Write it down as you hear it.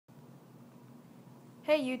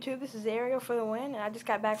Hey YouTube, this is Ariel for the win, and I just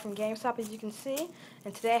got back from GameStop, as you can see,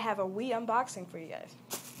 and today I have a Wii unboxing for you guys.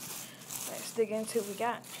 Let's dig into what we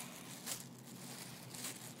got.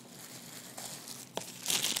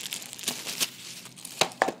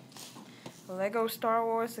 Lego Star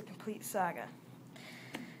Wars: The Complete Saga.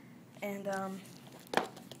 And on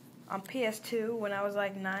PS2, when I was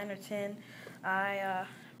like 9 or 10, I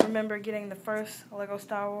remember getting the first Lego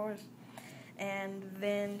Star Wars, and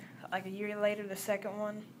then like a year later the second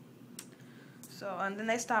one. So and then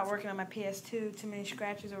they stopped working on my PS2, too many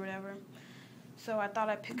scratches or whatever. So I thought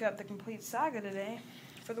I'd pick up the Complete Saga today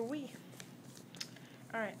for the Wii.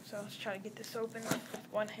 Alright, so let's try to get this open with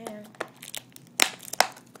one hand.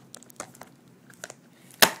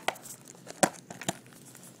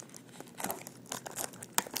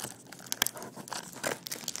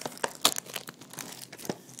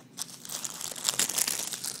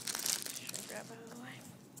 Grab it out of the way.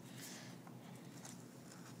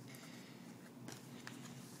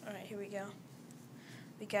 Alright, here we go.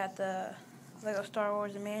 We got the Lego Star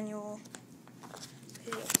Wars manual.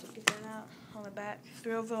 Here, let's get that out on the back.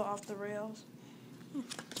 Thrillville off the rails. Alright.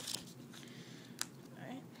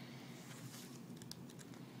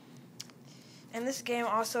 And this game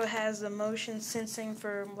also has the motion sensing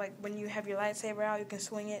for, like, when you have your lightsaber out, you can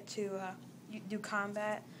swing it to do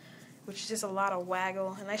combat, which is just a lot of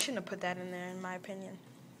waggle, and I shouldn't have put that in there, in my opinion.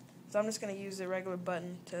 So I'm just going to use the regular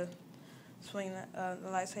button to swing the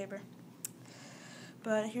lightsaber.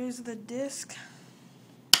 But here's the disc.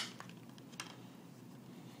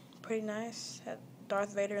 Pretty nice. Had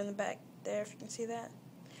Darth Vader in the back there, if you can see that.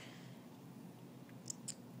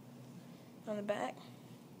 On the back,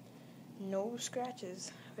 no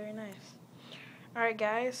scratches. Very nice. Alright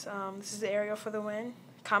guys, this is Ariel for the win.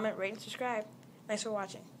 Comment, rate, and subscribe. Thanks for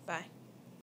watching. Bye.